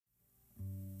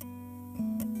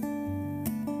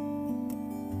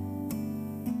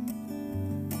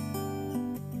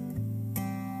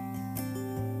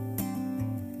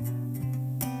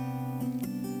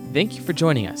Thank you for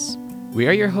joining us. We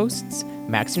are your hosts,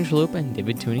 Maxim Chalupa and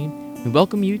David Tooney. We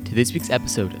welcome you to this week's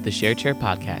episode of the Share Chair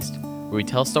podcast, where we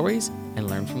tell stories and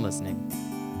learn from listening.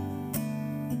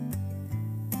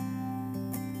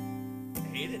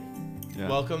 Hayden, Yeah.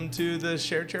 welcome to the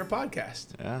Share Chair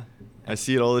podcast. Yeah. I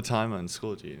see it all the time on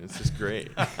Schoology, and it's just great.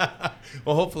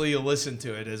 Well, hopefully you'll listen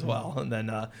to it as well. And then,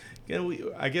 I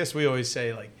guess we always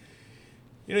say,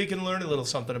 you can learn a little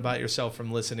something about yourself from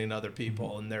listening to other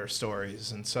people and their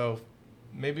stories. And so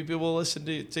maybe people will listen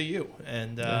to you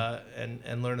and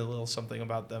learn a little something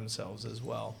about themselves as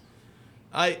well.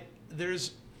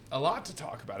 There's a lot to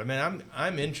talk about. I mean,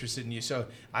 I'm interested in you. So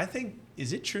I think,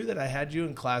 is it true that I had you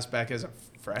in class back as a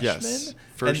freshman? Yes.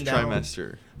 First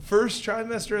trimester. First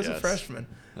trimester as a freshman.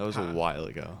 That was a while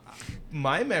ago.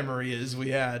 My memory is we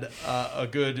had a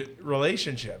good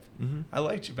relationship. Mm-hmm. I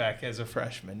liked you back as a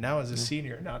freshman. Now as a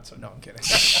senior, not so. No, I'm kidding.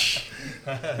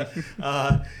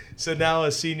 So now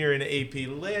a senior in AP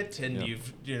Lit, and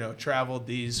you've traveled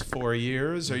these 4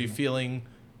 years. Are you feeling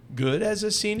good as a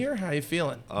senior? How are you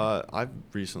feeling? I've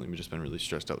recently just been really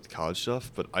stressed out with college stuff,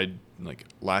 but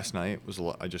last night was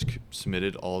I just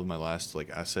submitted all of my last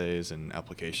essays and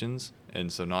applications, and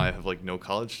so now I have no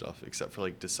college stuff except for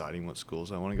deciding what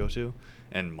schools I want to go to,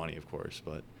 and money, of course,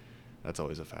 but that's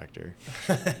always a factor.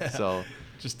 So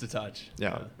just a touch.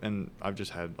 Yeah, and I've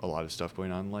just had a lot of stuff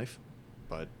going on in life,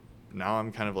 but now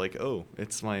I'm kind of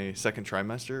it's my second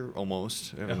trimester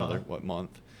almost. I have another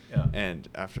month, and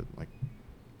after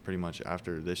pretty much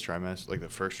after this trimester, the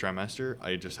first trimester,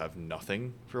 I just have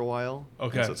nothing for a while.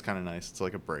 Okay. And so it's kind of nice. It's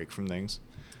like a break from things.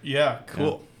 Yeah,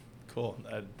 cool. Yeah. Cool.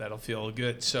 That'll feel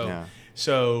good. So, yeah.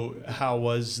 So how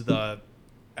was the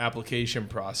application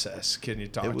process? Can you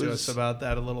talk to us about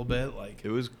that a little bit? It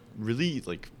was really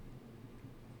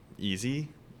easy,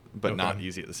 but not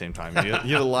easy at the same time. You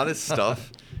had a lot of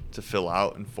stuff to fill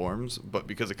out in forms, but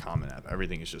because of Common App,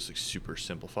 everything is just super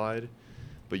simplified.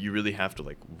 But you really have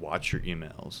to watch your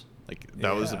emails.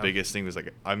 That was the biggest thing, was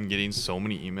I'm getting so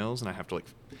many emails, and I have to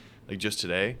just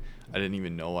today, I didn't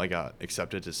even know I got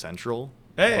accepted to Central.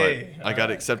 Hey, but I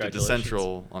got accepted to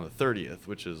Central on the 30th,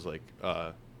 which is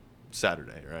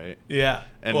Saturday, right? Yeah.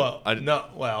 And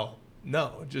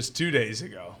no, just 2 days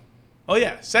ago. Oh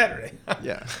yeah, Saturday.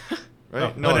 Yeah.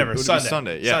 Right? No, whatever. It would be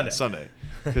Sunday. Yeah, Sunday.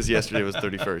 Because yesterday was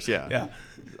 31st. Yeah.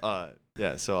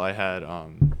 Yeah. So I had I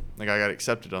got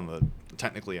accepted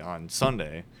technically on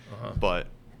Sunday, but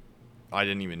I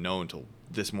didn't even know until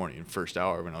this morning, first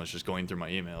hour, when I was just going through my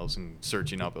emails and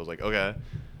searching up. I was like, okay,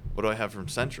 what do I have from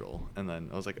Central? And then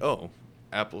I was like, oh,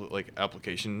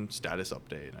 application status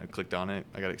update. I clicked on it.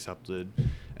 I got accepted.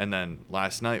 And then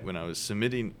last night, when I was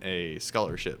submitting a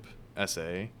scholarship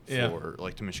essay for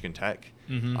to Michigan Tech,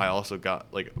 I also got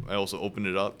I also opened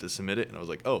it up to submit it, and I was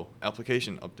like, oh,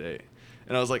 application update.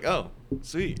 And I was like, oh,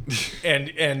 sweet.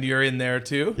 And you're in there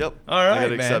too? Yep. All right, I got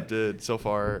man. accepted so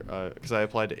far because I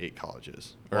applied to 8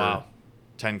 colleges. Wow.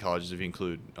 10 colleges if you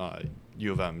include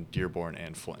U of M, Dearborn,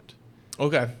 and Flint.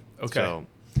 Okay. So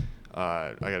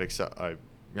I've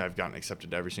gotten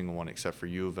accepted to every single one except for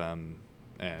U of M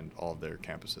and all of their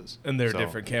campuses. And they're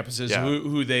different campuses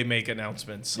who they make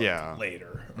announcements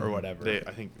later or whatever.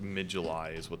 I think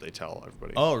mid-July is what they tell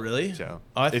everybody. Oh, really? So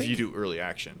if you do early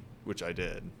action, which I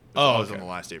did. I was on the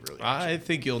last day of early action. I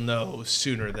think you'll know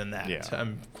sooner than that. Yeah.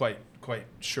 I'm quite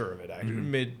sure of it, actually.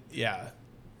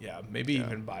 Mm-hmm. Maybe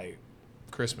even by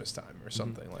Christmas time or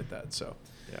something like that. So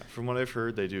yeah, from what I've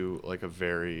heard, they do a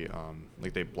very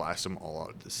they blast them all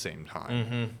out at the same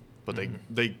time, but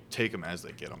they take them as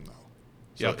they get them though.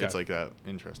 So it's that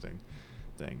interesting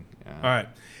thing. Yeah. All right.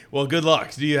 Well, good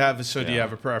luck. Do you have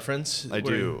a preference? I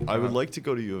do. I would like to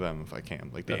go to U of M if I can,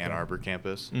 the Ann Arbor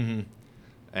campus. Mm-hmm.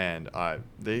 And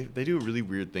they do a really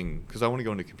weird thing because I want to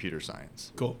go into computer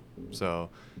science. Cool. So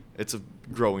it's a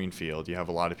growing field. You have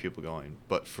a lot of people going.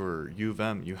 But for U of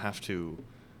M, you have to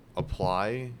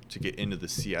apply to get into the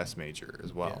CS major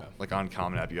as well. Yeah. On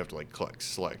Common App, you have to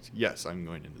select, yes, I'm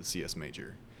going into the CS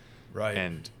major. Right.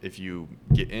 And if you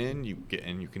get in, you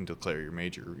can declare your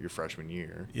major your freshman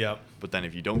year. Yep. But then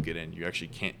if you don't get in, you actually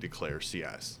can't declare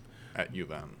CS at U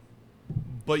of M.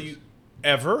 But you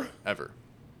ever? Ever.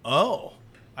 Oh.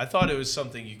 I thought it was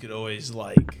something you could always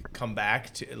come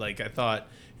back to. I thought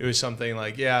it was something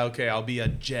I'll be a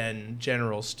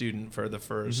general student for the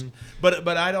first. But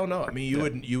I don't know. I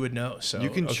mean, you would know. So you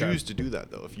can choose to do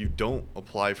that though. If you don't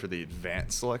apply for the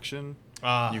advanced selection,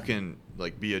 you can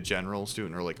be a general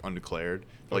student or undeclared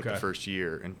for the first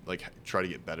year and try to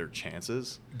get better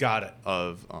chances. Got it.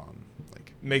 Of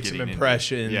make some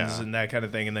impressions and that kind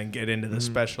of thing, and then get into the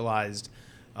specialized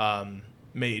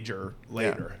major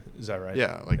later. Is that right?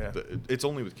 Yeah, like it's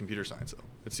only with computer science though.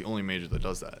 It's the only major that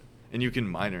does that, and you can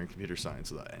minor in computer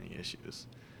science without any issues.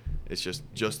 It's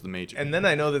just the major. And then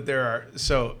I know that there are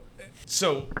so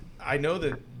I know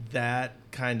that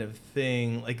kind of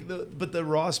thing, like but the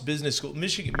Ross Business School,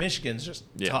 Michigan's just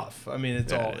tough. I mean,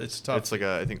 it's tough. It's like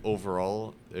I think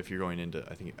overall, if you're going into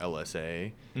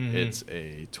LSA, it's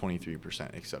a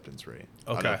 23% acceptance rate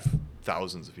out of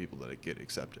thousands of people that get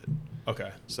accepted.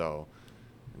 Okay. So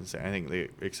I think they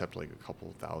accept like a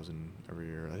couple thousand every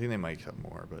year. I think they might accept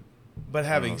more, but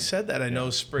having said that, I know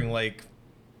Spring Lake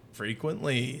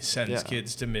frequently sends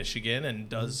kids to Michigan and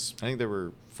does. I think there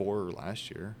were 4 last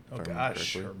year. Oh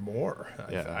gosh, or more.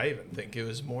 I even think it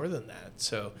was more than that.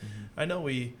 So I know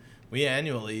we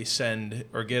annually send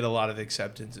or get a lot of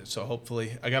acceptances. So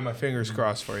hopefully, I got my fingers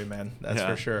crossed for you, man. That's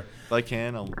for sure. If I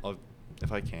can,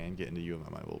 if I can get into U of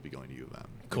M, I will be going to U of M.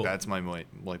 Cool. Like, that's my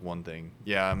like one thing.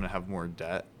 Yeah, I'm gonna have more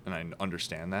debt, and I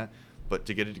understand that. But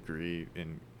to get a degree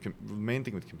in the main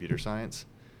thing with computer science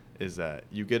is that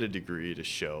you get a degree to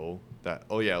show that,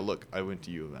 oh yeah, look, I went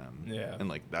to U of M. Yeah. And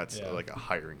like that's like a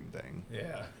hiring thing.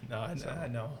 Yeah. No, I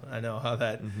know how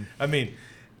that. I mean,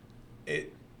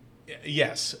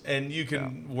 yes, and you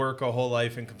can work a whole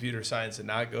life in computer science and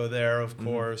not go there, of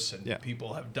course. And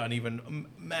people have done even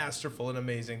masterful and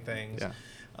amazing things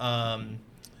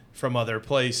from other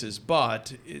places,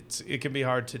 but it can be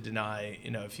hard to deny.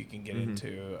 If you can get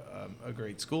into a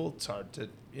great school, it's hard to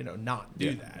not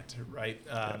do that, right?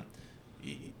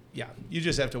 You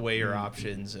just have to weigh your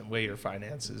options and weigh your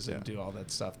finances and do all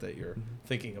that stuff that you're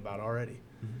thinking about already.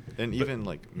 And even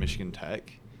like Michigan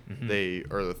Tech, they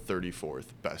are the 34th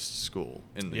best school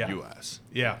in the U.S.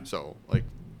 Yeah. So like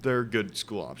they're good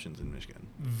school options in Michigan.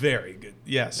 Very good.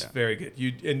 Yes, very good.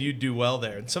 You do well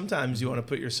there. And sometimes you want to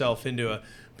put yourself into a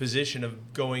position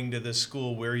of going to the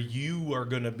school where you are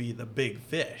going to be the big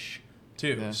fish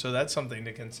too. Yeah. So that's something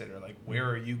to consider. Like, where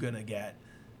are you going to get,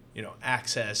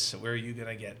 access? Where are you going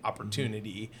to get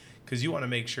opportunity? Because you want to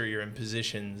make sure you're in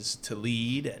positions to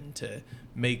lead and to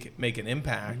make an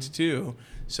impact too,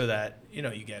 so that you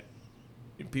get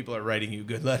people are writing you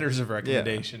good letters of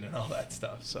recommendation and all that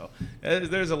stuff. So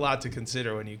there's a lot to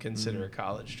consider when you consider a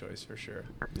college choice for sure.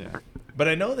 Yeah. But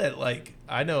I know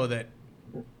that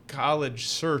college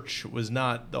search was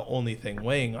not the only thing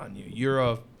weighing on you. You're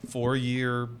a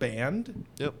 4-year band,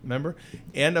 remember,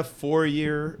 and a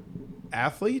 4-year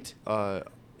athlete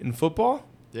in football.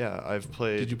 Yeah, I've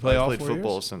played. Did you play all 4 football years?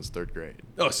 Football since 3rd grade.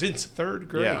 Oh, since 3rd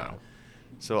grade. Yeah. Wow.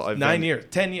 So I've 9 years,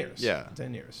 10 years. Yeah,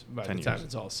 10 years. By the time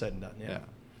it's all said and done. Yeah.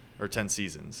 Or 10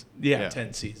 seasons. Yeah,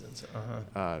 10 seasons.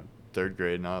 3rd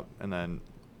grade and up, and then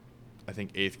I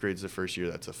think 8th grade's the first year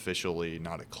that's officially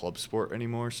not a club sport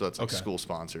anymore. So that's like school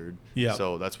sponsored. Yeah.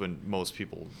 So that's when most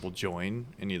people will join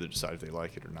and either decide if they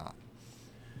like it or not.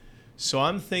 So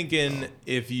I'm thinking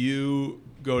if you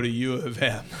go to U of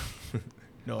M,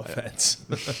 no offense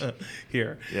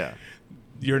here. Yeah.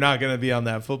 You're not going to be on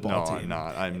that football team. No,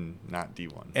 I'm not. I'm not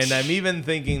D1. And I'm even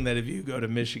thinking that if you go to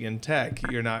Michigan Tech,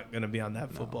 you're not going to be on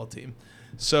that football team.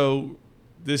 So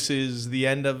this is the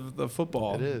end of the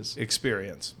football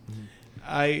experience.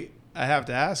 I have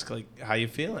to ask, like, how you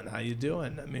feeling? How you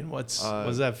doing? I mean, what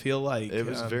does that feel like? It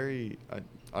was very.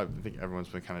 I think everyone's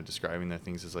been kind of describing their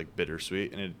things as like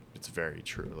bittersweet, and it's very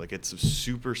true. Like, it's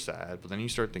super sad, but then you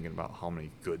start thinking about how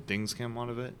many good things came out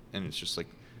of it, and it's just like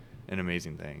an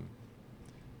amazing thing.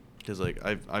 Because like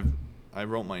I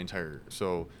wrote my entire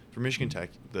for Michigan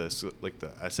Tech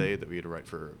the essay that we had to write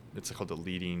for, it's called the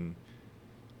leading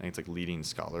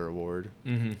scholar award,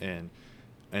 and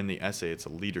the essay, it's a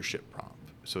leadership prompt,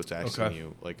 so it's asking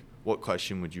you like, what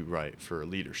question would you write for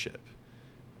leadership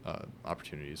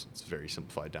opportunities. It's very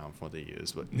simplified down from what they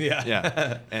use, but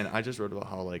yeah. And I just wrote about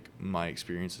how like my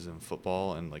experiences in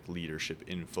football and like leadership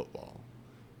in football,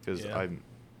 because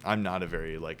I'm not a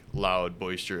very like loud,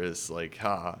 boisterous, like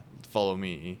follow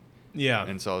me. Yeah.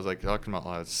 And so I was like talking about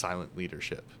how silent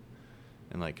leadership,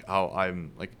 and like how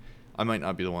I'm like, I might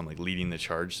not be the one like leading the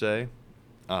charge today,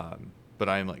 but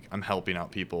I'm helping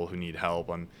out people who need help.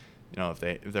 I'm,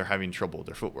 if they're having trouble with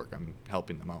their footwork, I'm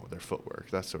helping them out with their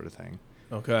footwork, that sort of thing.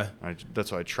 Okay.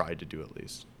 That's what I tried to do at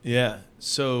least. Yeah.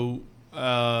 So,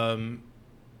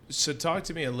 so talk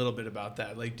to me a little bit about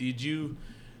that. Like,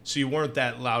 so you weren't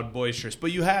that loud, boisterous,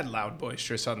 but you had loud,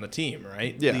 boisterous on the team,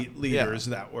 right? Yeah. Leaders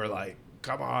that were like,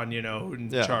 come on,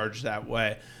 and charge that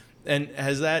way. And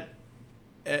has that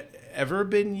ever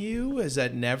been you? Has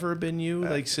that never been you,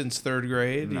 like since 3rd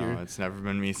grade? No, it's never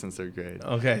been me since 3rd grade.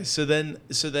 Okay. So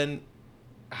then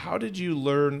how did you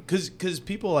learn? Because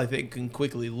people, I think, can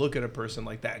quickly look at a person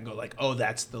like that and go like, oh,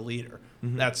 that's the leader.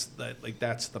 Mm-hmm.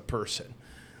 That's the person.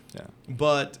 Yeah.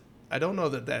 But I don't know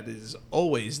that is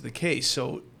always the case.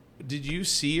 So did you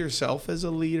see yourself as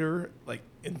a leader like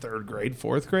in 3rd grade,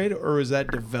 4th grade, or was that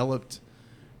developed,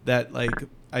 that like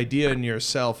idea in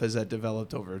yourself, has that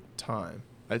developed over time?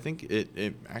 I think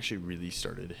it actually really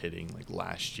started hitting like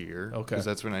last year. Okay. Because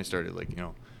that's when I started like,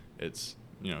 it's,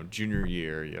 junior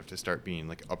year, you have to start being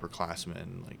like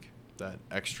upperclassmen, like that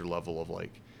extra level of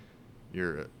like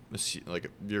you're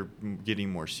getting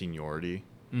more seniority,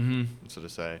 so to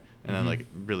say. And then like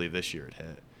really this year it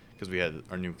hit because we had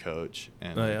our new coach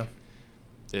and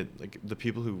the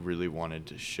people who really wanted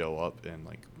to show up and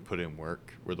like put in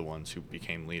work were the ones who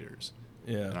became leaders.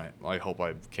 Yeah. And I hope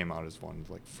I came out as one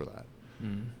like for that.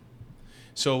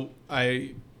 So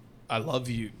I love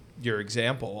your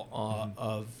example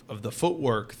of the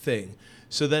footwork thing.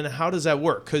 So then how does that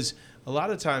work? Because a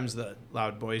lot of times the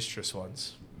loud, boisterous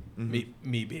ones, me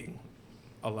being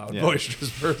a loud, boisterous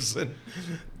person,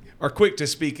 are quick to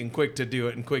speak and quick to do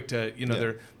it and quick to,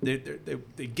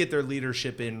 they get their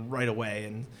leadership in right away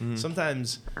and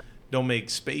sometimes don't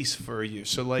make space for you.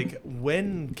 So like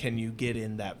when can you get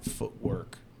in that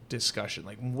footwork discussion?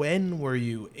 Like when were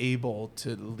you able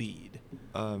to lead?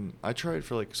 I tried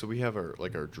for so we have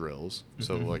our drills.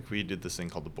 So like we did this thing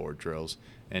called the board drills,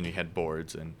 and we had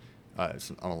boards, and I'm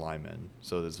a lineman,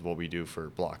 so this is what we do for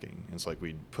blocking. It's like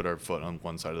we put our foot on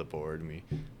one side of the board and we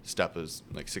step as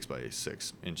like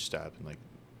 6x6 inch step and like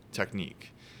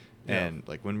technique. And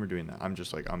like when we're doing that, I'm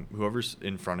just like whoever's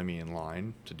in front of me in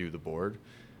line to do the board,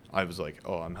 I was like,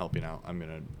 oh, I'm helping out.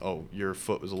 Your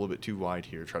foot was a little bit too wide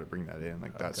here. Try to bring that in,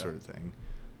 like that sort of thing.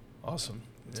 Awesome.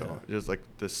 So just like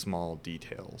the small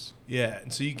details. Yeah,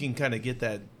 and so you can kind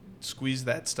of squeeze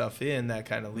that stuff in, that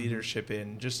kind of leadership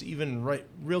in, just even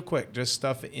real quick, just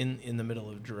stuff in the middle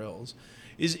of drills.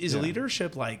 Is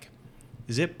leadership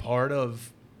is it part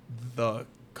of the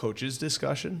coach's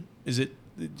discussion? Do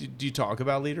you talk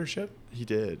about leadership? He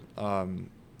did.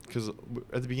 Because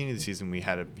at the beginning of the season, we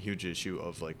had a huge issue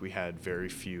of we had very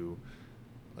few,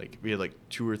 we had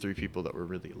 2 or 3 people that were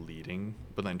really leading,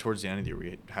 but then towards the end of the year,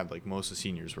 we had most of the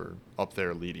seniors were up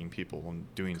there leading people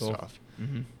and doing stuff,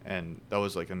 and that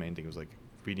was the main thing was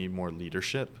we need more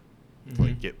leadership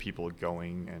to get people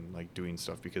going and doing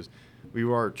stuff, because we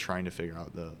were trying to figure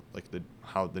out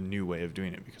the new way of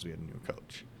doing it, because we had a new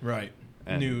coach, right?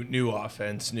 And new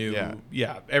offense, everything,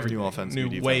 new offense, new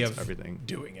defense, way of everything,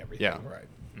 doing everything, right?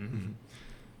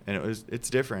 And it's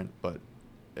different, but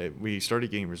we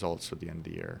started getting results at the end of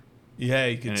the year. Yeah,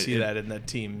 you could see that in the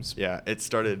teams. Yeah, it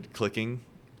started clicking,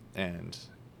 and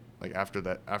after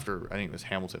I think it was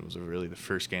Hamilton was really the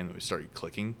first game that we started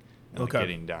clicking and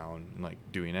getting down and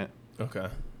doing it. Okay.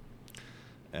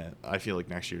 And I feel like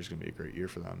next year is going to be a great year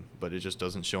for them, but it just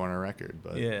doesn't show on our record.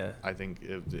 But I think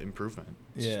the improvement.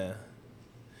 Yeah.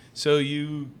 So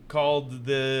you called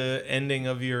the ending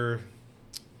of your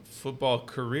football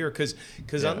career because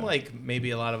unlike maybe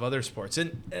a lot of other sports,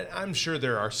 and I'm sure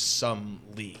there are some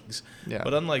leagues,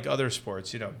 but unlike other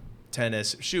sports,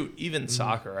 tennis, even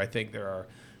soccer, I think there are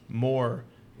more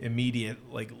immediate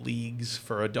leagues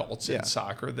for adults in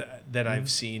soccer that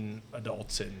I've seen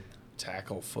adults in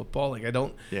tackle football.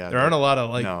 There aren't a lot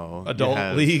of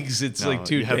adult leagues. It's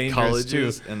too dangerous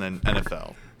colleges too. And then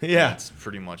NFL. Yeah, that's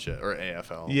pretty much it, or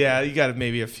AFL. Yeah, you got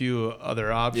maybe a few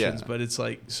other options, but it's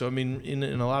so I mean,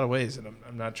 in a lot of ways, and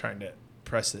I'm not trying to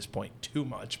press this point too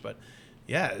much, but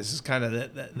this is kind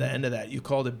of the end of that. You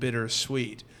called it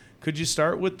bittersweet. Could you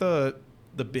start with the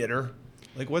bitter?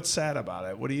 What's sad about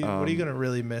it? What are you gonna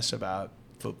really miss about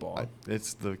football?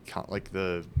 It's the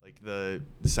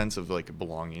sense of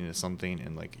belonging to something,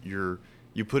 and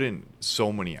you put in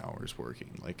so many hours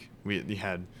working. We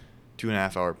had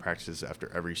 2.5 hour practices after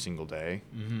every single day,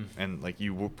 and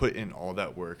you will put in all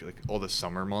that work. All the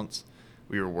summer months,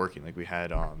 we were working. We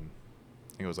had I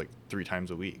think it was 3 times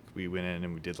a week. We went in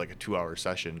and we did a 2-hour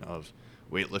session of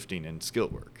weightlifting and skill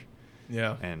work.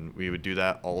 Yeah, and we would do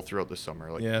that all throughout the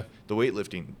summer. The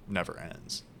weightlifting never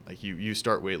ends. You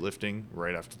start weightlifting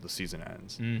right after the season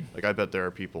ends. I bet there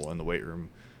are people in the weight room.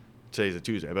 Today's a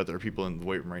Tuesday. I bet there are people in the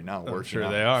weight room right now working. I'm sure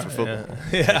they are. For football.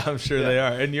 Yeah, I'm sure they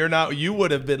are. And you're not. You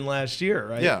would have been last year,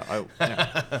 right? Yeah.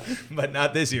 But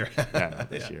not this year. Not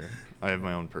this year. I have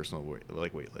my own personal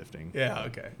weightlifting. Yeah.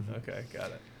 Okay.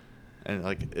 Got it. And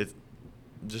it's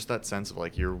just that sense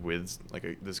of you're with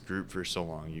this group for so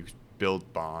long. You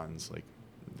build bonds.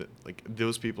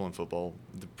 Those people in football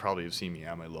probably have seen me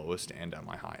at my lowest and at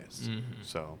my highest.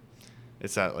 So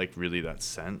it's that really that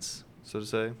sense, so to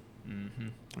say.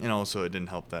 And also it didn't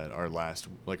help that our last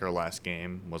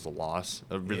game was a loss,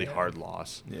 a really hard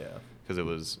loss. Yeah. Because it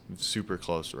was super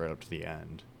close right up to the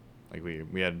end.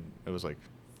 We had, it was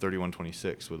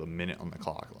 31-26 with a minute on the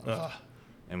clock left.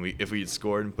 And if we had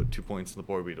scored and put 2 points on the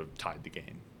board, we'd have tied the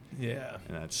game. Yeah.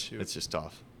 And it's just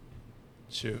tough.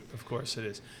 Shoot, of course it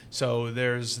is. So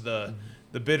there's the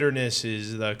bitterness,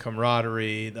 is the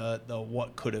camaraderie, the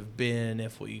what could have been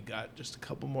if we got just a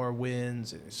couple more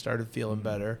wins and started feeling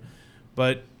better.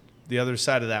 But the other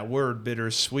side of that word,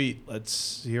 bittersweet,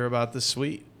 let's hear about the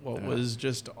sweet. What was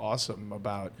just awesome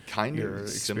about your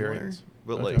experience?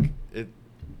 Similar, but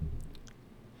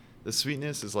the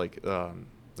sweetness is like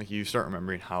you start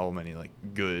remembering how many like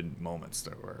good moments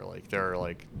there were. Like there are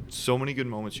like so many good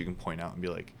moments you can point out and be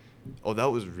like, oh,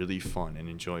 that was really fun and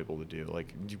enjoyable to do.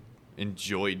 Like you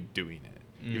enjoyed doing it,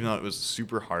 even though it was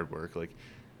super hard work. Like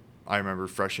I remember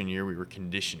freshman year we were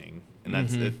conditioning, and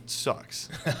it sucks.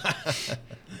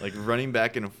 Like running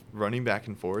back and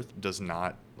forth does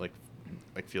not like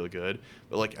feel good.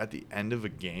 But like at the end of a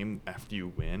game after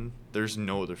you win, there's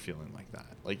no other feeling like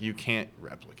that. Like you can't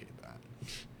replicate that.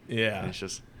 Yeah, and it's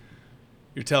just.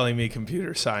 You're telling me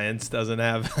computer science doesn't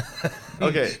have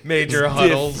major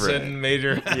huddles different. And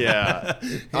major. Yeah,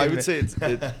 I would say it's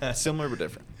similar but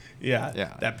different.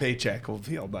 Yeah, that paycheck will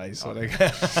feel nice.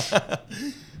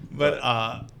 But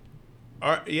no,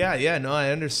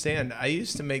 I understand. I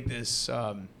used to make this.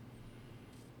 I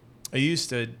used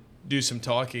to do some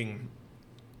talking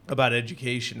about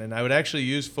education, and I would actually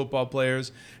use football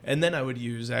players, and then I would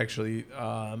use actually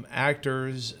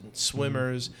actors and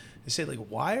swimmers. They say, like,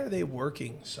 why are they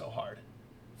working so hard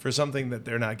for something that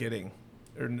they're not getting,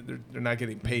 or they're not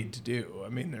getting paid to do? I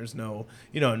mean, there's no,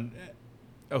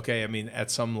 I mean,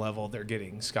 at some level they're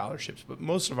getting scholarships, but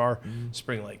most of our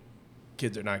Spring Lake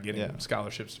kids are not getting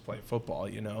scholarships to play football,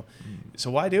 So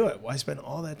why do it? Why spend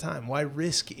all that time? Why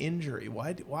risk injury?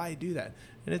 Why do that?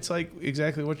 And it's like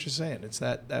exactly what you're saying. It's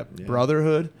that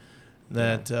brotherhood,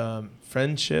 that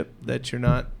friendship that you're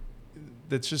not,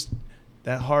 that's just,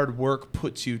 that hard work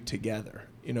puts you together,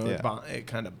 it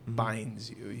kind of binds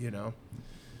you,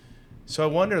 So I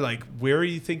wonder, like, where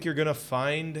you think you're going to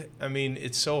find, I mean,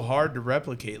 it's so hard to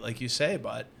replicate, like you say,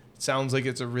 but it sounds like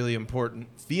it's a really important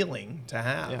feeling to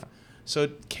have. Yeah. So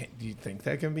do you think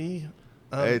that can be,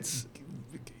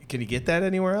 can you get that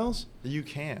anywhere else? You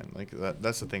can. Like,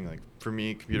 that's the thing. Like, for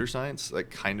me, computer science,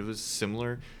 like, kind of is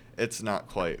similar. It's not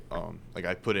quite like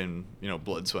I put in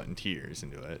blood, sweat, and tears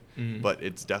into it, but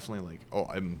it's definitely like, oh,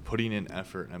 I'm putting in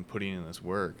effort and I'm putting in this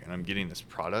work and I'm getting this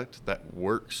product that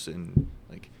works and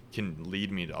like can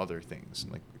lead me to other things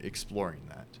and like exploring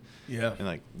that. Yeah. And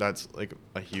like that's like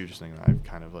a huge thing that I've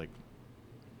kind of like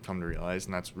come to realize,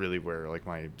 and that's really where like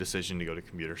my decision to go to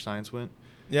computer science went.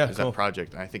 Yeah, is cool. That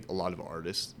project. And I think a lot of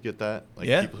artists get that, like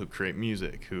people who create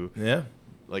music, who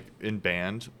like in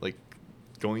band, like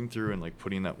going through and like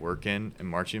putting that work in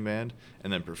marching band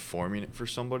and then performing it for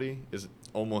somebody is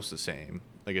almost the same.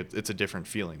 Like it's a different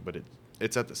feeling, but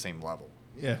it's at the same level.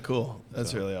 Yeah, cool.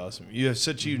 That's really awesome. You have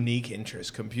such unique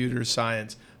interests: computer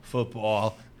science,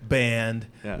 football, band.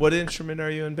 Yeah. What instrument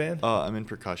are you in band? I'm in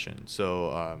percussion.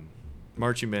 So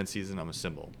marching band season, I'm a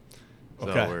cymbal. So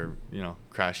we're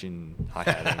crashing,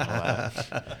 hi-hatting, all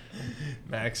that.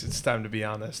 Max, it's time to be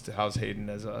honest. How's Hayden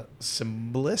as a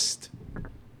cymbalist?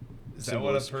 Is that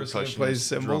what a person who plays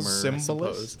cymbals?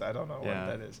 Cymbalist? I don't know what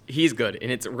that is. He's good,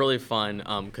 and it's really fun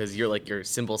because you're like your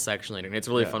cymbal section leader, and it's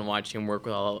really fun watching him work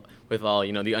with all the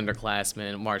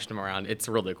underclassmen, marching them around. It's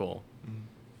really cool.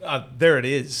 There it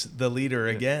is. The leader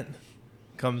again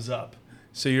comes up.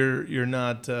 So you're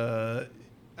not.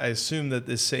 I assume that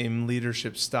the same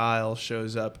leadership style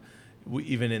shows up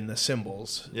even in the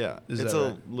cymbals. Yeah, it's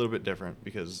a little bit different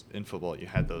because in football you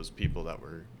had those people that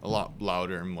were a lot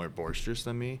louder and more boisterous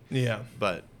than me. Yeah.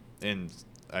 But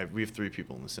we have 3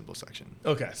 people in the cymbal section.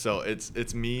 Okay. So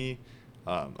it's me,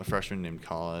 a freshman named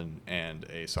Colin, and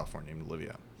a sophomore named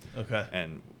Olivia. Okay.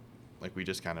 And like we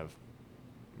just kind of,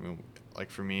 like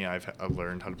for me, I've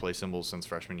learned how to play cymbals since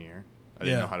freshman year. I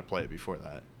didn't know how to play it before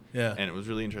that. Yeah. And it was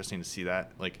really interesting to see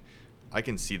that. Like I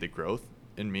can see the growth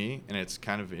in me, and it's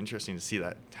kind of interesting to see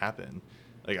that happen.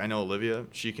 Like I know Olivia,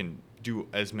 she can do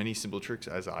as many cymbal tricks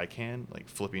as I can, like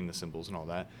flipping the cymbals and all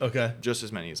that. Okay. Just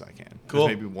as many as I can. Cool.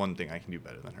 There's maybe one thing I can do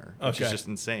better than her, which is just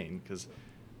insane because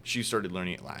she started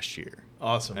learning it last year.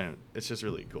 Awesome. And it's just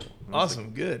really cool. Awesome.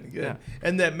 Like, good. Yeah.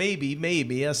 And that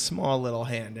maybe a small little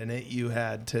hand in it you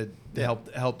had to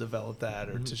help develop that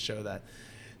or to show that.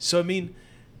 So I mean,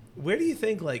 where do you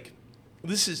think like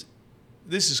this is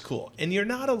cool, and you're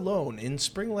not alone in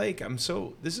Spring Lake.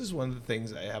 This is one of the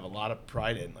things I have a lot of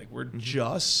pride in. Like we're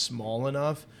just small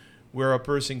enough where a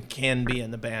person can be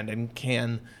in the band and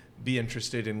can be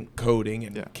interested in coding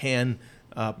and can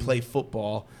play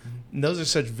football. And those are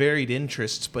such varied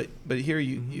interests, but here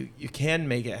you can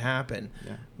make it happen.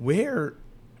 Yeah. Where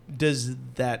does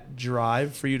that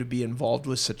drive for you to be involved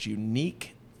with such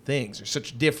unique things, or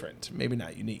such different, maybe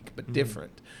not unique, but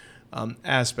different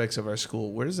aspects of our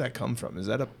school? Where does that come from? Is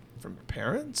that from your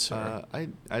parents? Or?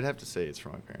 I'd have to say it's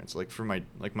from my parents.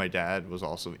 Like my dad was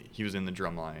also, he was in the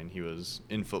drum line. He was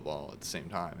in football at the same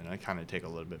time, and I kind of take a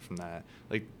little bit from that.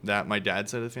 Like that, my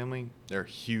dad's side of the family, they're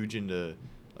huge into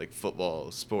like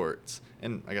football, sports,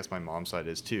 and I guess my mom's side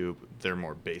is too. But they're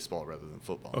more baseball rather than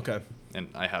football. Okay. And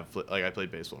I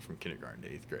played baseball from kindergarten to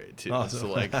 8th grade too. Awesome.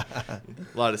 So like a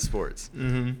lot of sports.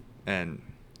 Mm-hmm. And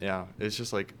yeah, it's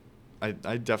just like I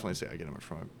definitely say I get them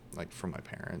from my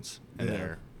parents, and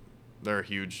they're a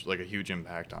huge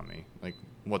impact on me. Like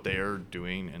what they are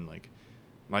doing, and like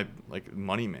my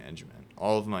money management.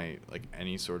 All of my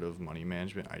any sort of money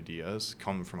management ideas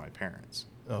come from my parents.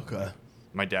 Okay.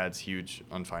 My dad's huge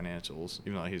on financials,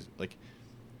 even though he's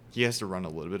he has to run a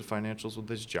little bit of financials with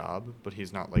his job, but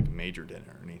he's not majored in it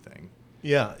or anything.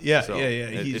 Yeah. So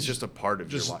it's just a part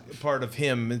of your life. Just a part of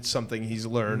him. It's something he's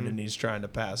learned and he's trying to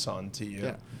pass on to you.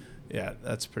 Yeah. Yeah,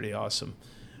 that's pretty awesome.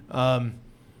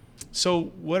 So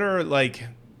what are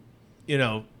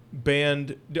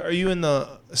band? Are you in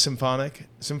the symphonic?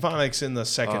 Symphonic's in the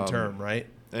second term, right?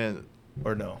 And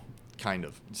or no? Kind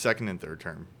of. Second and third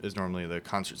term is normally the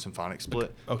concert symphonic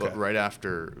split. Okay. But right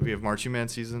after we have marching band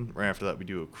season, right after that we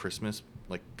do a Christmas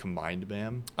combined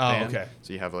band. Oh, okay.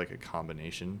 So you have a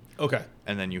combination. Okay.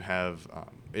 And then you have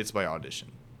it's by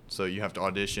audition. So you have to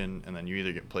audition, and then you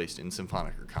either get placed in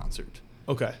symphonic or concert.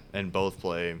 Okay. And both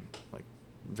play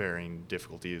varying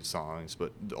difficulty of songs,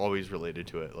 but always related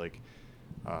to it.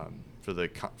 For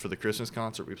the Christmas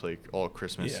concert, we play all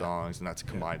Christmas songs, and that's a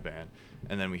combined band.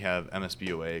 And then we have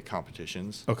MSBOA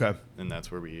competitions. Okay. And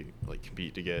that's where we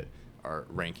compete to get our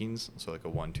rankings. So a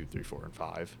 1, 2, 3, 4, and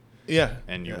 5. Yeah.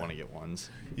 And you want to get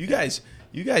ones. You guys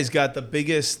got the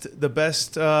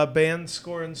best band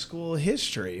score in school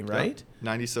history, right?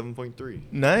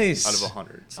 97.3. Nice. Out of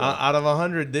 100. So. Out of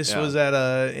 100. This was at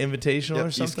a invitational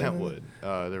or something? East Kentwood.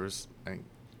 There was, I think,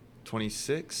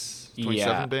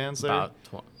 27 bands there. About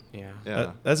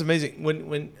That's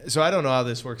amazing. So I don't know how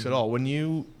this works at all. When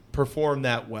you perform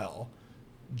that well,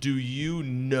 do you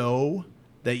know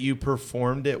that you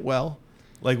performed it well?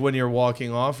 When you're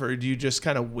walking off, or do you just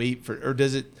kind of wait for, or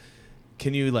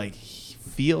can you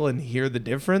feel and hear the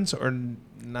difference, or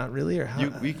not really, or how?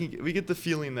 We get the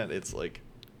feeling that it's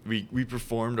we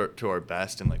performed to our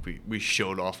best, and we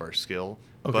showed off our skill.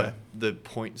 Okay. But the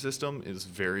point system is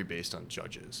very based on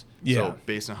judges. Yeah. So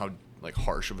based on how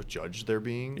harsh of a judge they're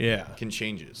being, can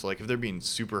change it. So if they're being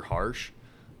super harsh,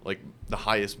 the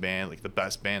highest band, the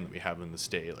best band that we have in the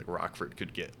state, Rockford,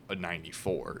 could get a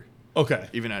 94. Okay.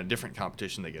 Even at a different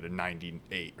competition, they get a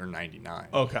 98 or 99.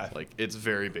 Okay. It's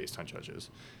very based on judges.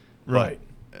 Right.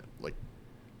 But,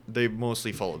 they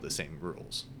mostly follow the same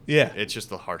rules. Yeah. It's just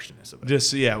the harshness of it.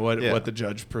 Just what the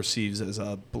judge perceives as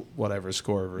a whatever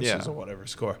score versus a whatever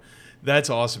score. That's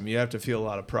awesome. You have to feel a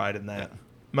lot of pride in that. Yeah.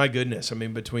 My goodness. I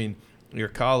mean, between your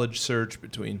college search,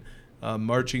 between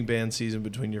marching band season,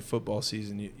 between your football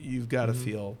season, you've got to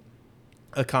feel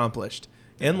accomplished.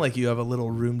 And you have a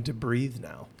little room to breathe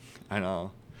now. I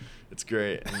know. It's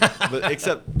great. But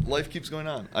except life keeps going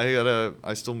on.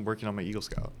 I still am working on my Eagle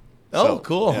Scout. Oh,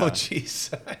 cool. Yeah. Oh,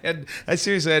 jeez. I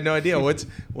seriously had no idea.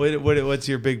 What's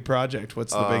your big project?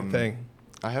 What's the big thing?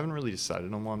 I haven't really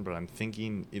decided on one, but I'm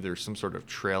thinking either some sort of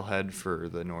trailhead for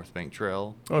the North Bank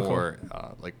Trail, or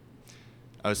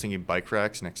I was thinking bike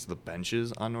racks next to the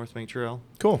benches on North Bank Trail.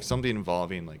 Cool. Something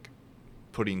involving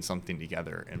putting something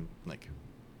together and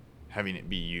having it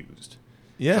be used.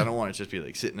 Yeah. So I don't want it to just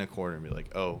be sit in a corner and be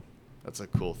oh, that's a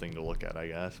cool thing to look at, I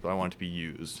guess. But I want it to be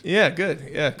used. Yeah, good.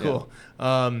 Yeah, cool.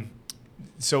 Yeah.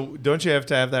 So don't you have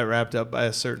to have that wrapped up by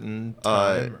a certain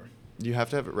time? You have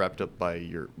to have it wrapped up by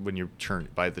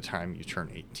the time you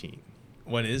turn 18.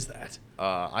 When is that?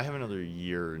 I have another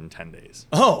year and 10 days.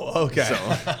 Oh, okay. So,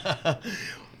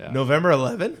 yeah. November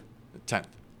 11th? 10th.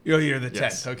 Oh, you're the 10th.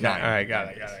 Yes. Okay. 9. All right, got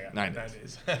it. 9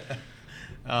 days.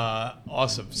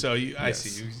 Awesome. So I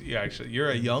see you're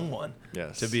a young one.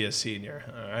 Yes. To be a senior.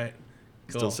 All right.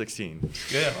 Cool. Still 16.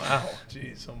 Good. Wow.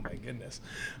 Jeez. Oh my goodness.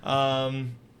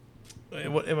 Am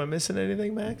I missing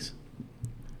anything, Max?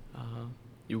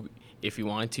 If you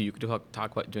wanted to, you could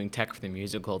talk about doing tech for the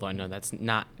musical, though I know that's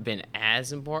not been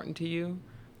as important to you,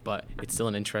 but it's still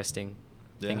an interesting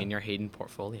thing in your Hayden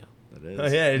portfolio. It is. Oh,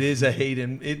 yeah, it is a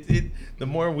Hayden. The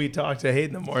more we talk to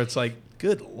Hayden, the more it's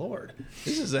Good Lord.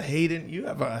 This is a Hayden. You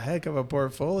have a heck of a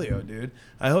portfolio, dude.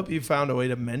 I hope you found a way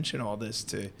to mention all this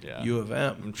to U of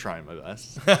M. I'm trying my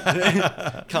best.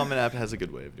 Common App has a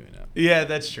good way of doing that. Yeah,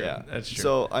 that's true. Yeah. That's true.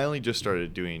 So I only just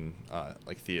started doing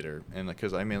like theater, and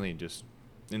because I mainly just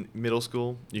in middle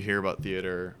school you hear about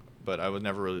theater, but I was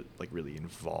never really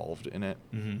involved in it.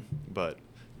 Mm-hmm. But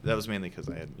that was mainly because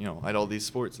I had all these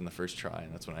sports in the first try,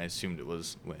 and that's when I assumed it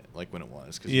was when it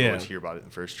was, because you always hear about it in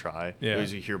the first try. Yeah. You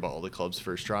always hear about all the clubs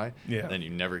first try, yeah. and then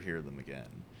you never hear them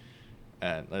again.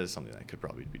 And that is something that could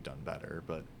probably be done better.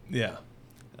 But yeah,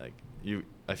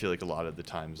 I feel like a lot of the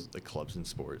times the clubs in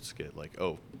sports get like,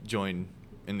 oh, join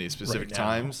in these specific Right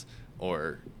times,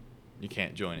 or you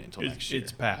can't join it until next year.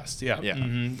 It's past. Yeah. Yeah.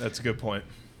 Mm-hmm. That's a good point.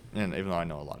 And even though I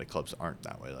know a lot of clubs aren't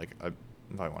that way, like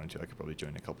if I wanted to, I could probably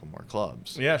join a couple more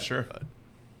clubs. Yeah, sure. But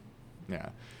yeah.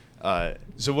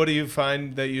 So what do you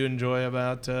find that you enjoy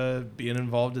about being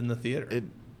involved in the theater?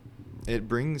 It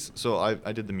brings, so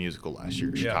I did the musical last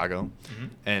year, Chicago, mm-hmm.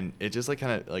 and it just like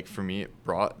kind of like for me, it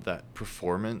brought that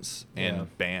performance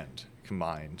and band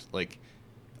combined. Like,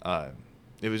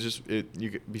 it was just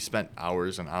we spent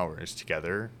hours and hours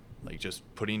together, like just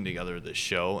putting together this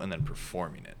show and then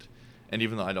performing it. And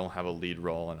even though I don't have a lead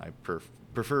role, and I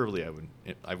preferably I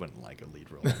wouldn't like a lead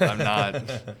role. I'm not.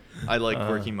 I like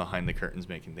working behind the curtains,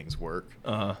 making things work.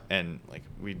 And like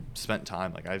we spent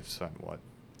time. Like I've spent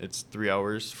it's 3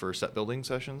 hours for set building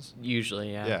sessions.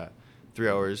 Usually, yeah. Yeah, 3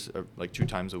 hours, like 2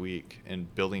 times a week,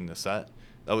 and building the set.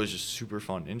 That was just super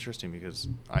fun, interesting, because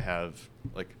I have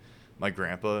like my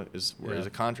grandpa is a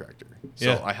contractor,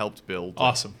 so I helped build.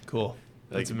 Awesome, cool.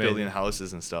 Like That's amazing. building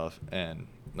houses and stuff, and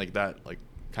like that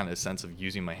kind of sense of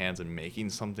using my hands and making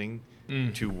something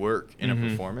to work in a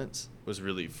performance was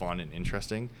really fun and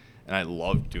interesting, and I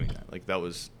loved doing that. Like that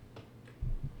was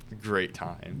a great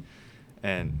time,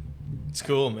 and it's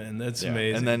cool, man. That's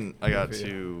amazing. And then I got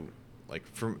to like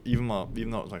even though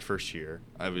it was my first year,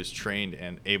 I was trained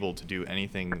and able to do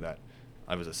anything that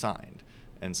I was assigned,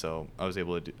 and so I was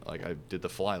able to do, like I did the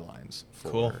fly lines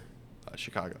for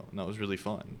Chicago, and that was really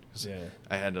fun.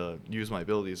 I had to use my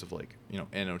abilities of like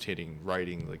annotating,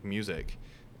 writing like music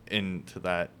into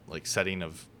that like setting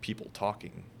of people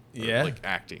talking, or, like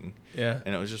acting, and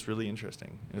it was just really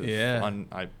interesting. It was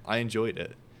fun. I enjoyed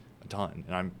it a ton,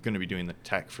 and I'm going to be doing the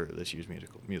tech for this year's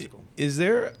musical.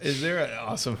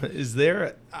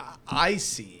 I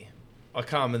see a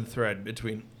common thread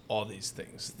between all these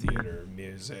things: theater,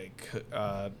 music,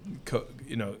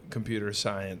 computer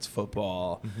science,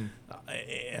 football,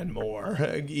 and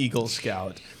more. Eagle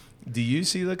Scout. Do you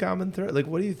see the common thread? Like,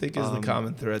 what do you think is the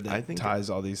common thread that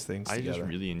ties all these things together? I just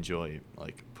really enjoy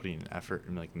like putting effort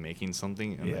and like making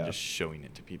something and then just showing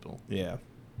it to people. Yeah,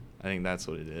 I think that's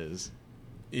what it is.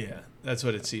 Yeah, that's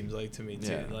what it seems like to me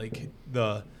too. Yeah. Like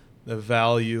the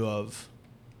value of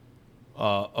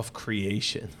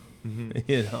creation.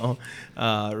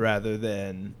 Rather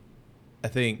than, I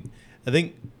think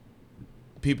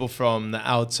people from the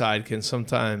outside can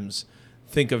sometimes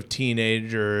think of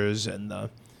teenagers and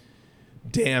the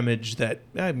damage that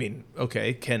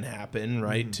can happen,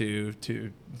 right, to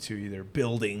either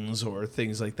buildings or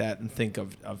things like that, and think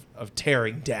of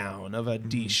tearing down, of a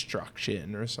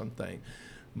destruction or something.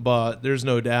 But there's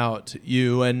no doubt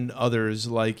you and others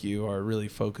like you are really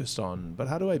focused on, but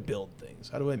how do I build things?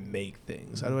 How do I make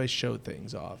things? How do I show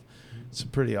things off? It's a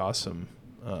pretty awesome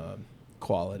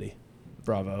quality.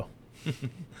 Bravo.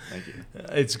 Thank you.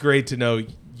 It's great to know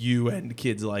you and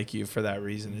kids like you for that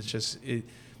reason. It's just,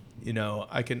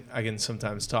 I can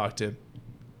sometimes talk to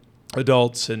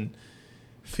adults and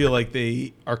feel like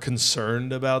they are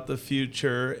concerned about the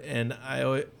future. And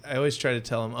I always try to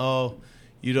tell them, oh,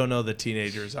 you don't know the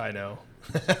teenagers I know,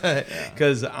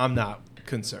 because I'm not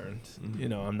concerned.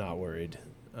 I'm not worried.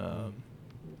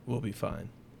 We'll be fine.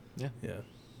 Yeah.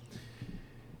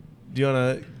 Do you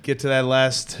want to get to that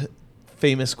last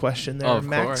famous question there,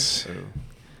 Max? Course.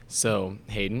 So,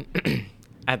 Hayden,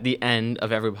 at the end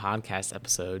of every podcast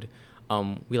episode,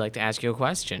 we like to ask you a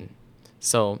question.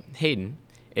 So, Hayden,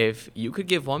 if you could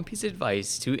give one piece of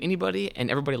advice to anybody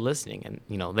and everybody listening, and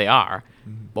they are,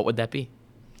 what would that be?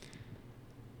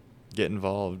 Get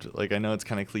involved. Like, I know it's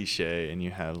kind of cliche, and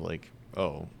you have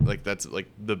that's like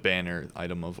the banner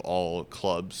item of all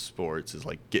clubs sports is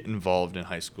like get involved in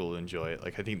high school, enjoy it.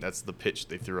 Like, I think that's the pitch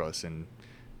they threw us in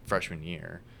freshman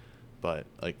year, but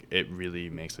like it really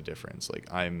makes a difference. Like,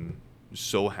 I'm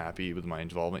so happy with my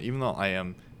involvement, even though I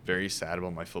am very sad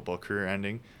about my football career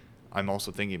ending. I'm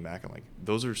also thinking back and like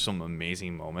those are some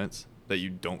amazing moments that you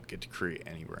don't get to create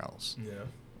anywhere else.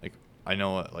 Like, I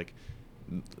know like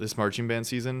this marching band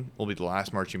season will be the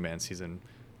last marching band season,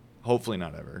 hopefully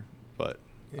not ever, but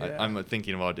Yeah. I'm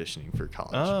thinking of auditioning for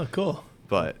college. Oh, cool.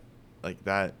 But like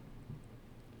that,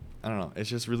 I don't know. It's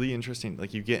just really interesting.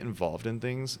 Like you get involved in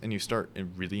things and you start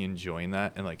really enjoying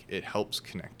that, and like it helps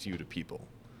connect you to people.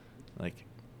 Like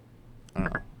I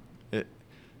don't know.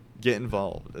 Get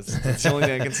involved. That's the only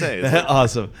thing I can say. It's like,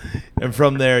 Awesome. And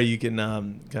from there, you can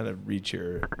kind of reach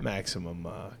your maximum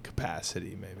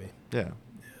capacity, maybe. yeah.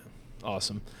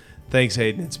 Awesome. Thanks,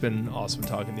 Hayden. It's been awesome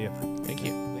talking to you. Thank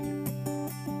you.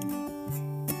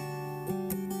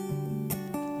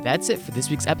 That's it for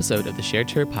this week's episode of the Share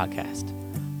Chair Podcast.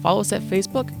 Follow us at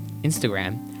Facebook,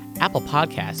 Instagram, Apple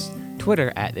Podcasts,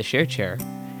 Twitter at The Share Chair,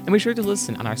 and be sure to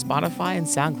listen on our Spotify and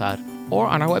SoundCloud or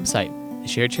on our website,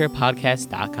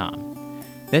 thesharechairpodcast.com.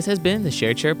 This has been the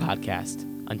Share Chair Podcast.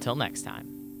 Until next time.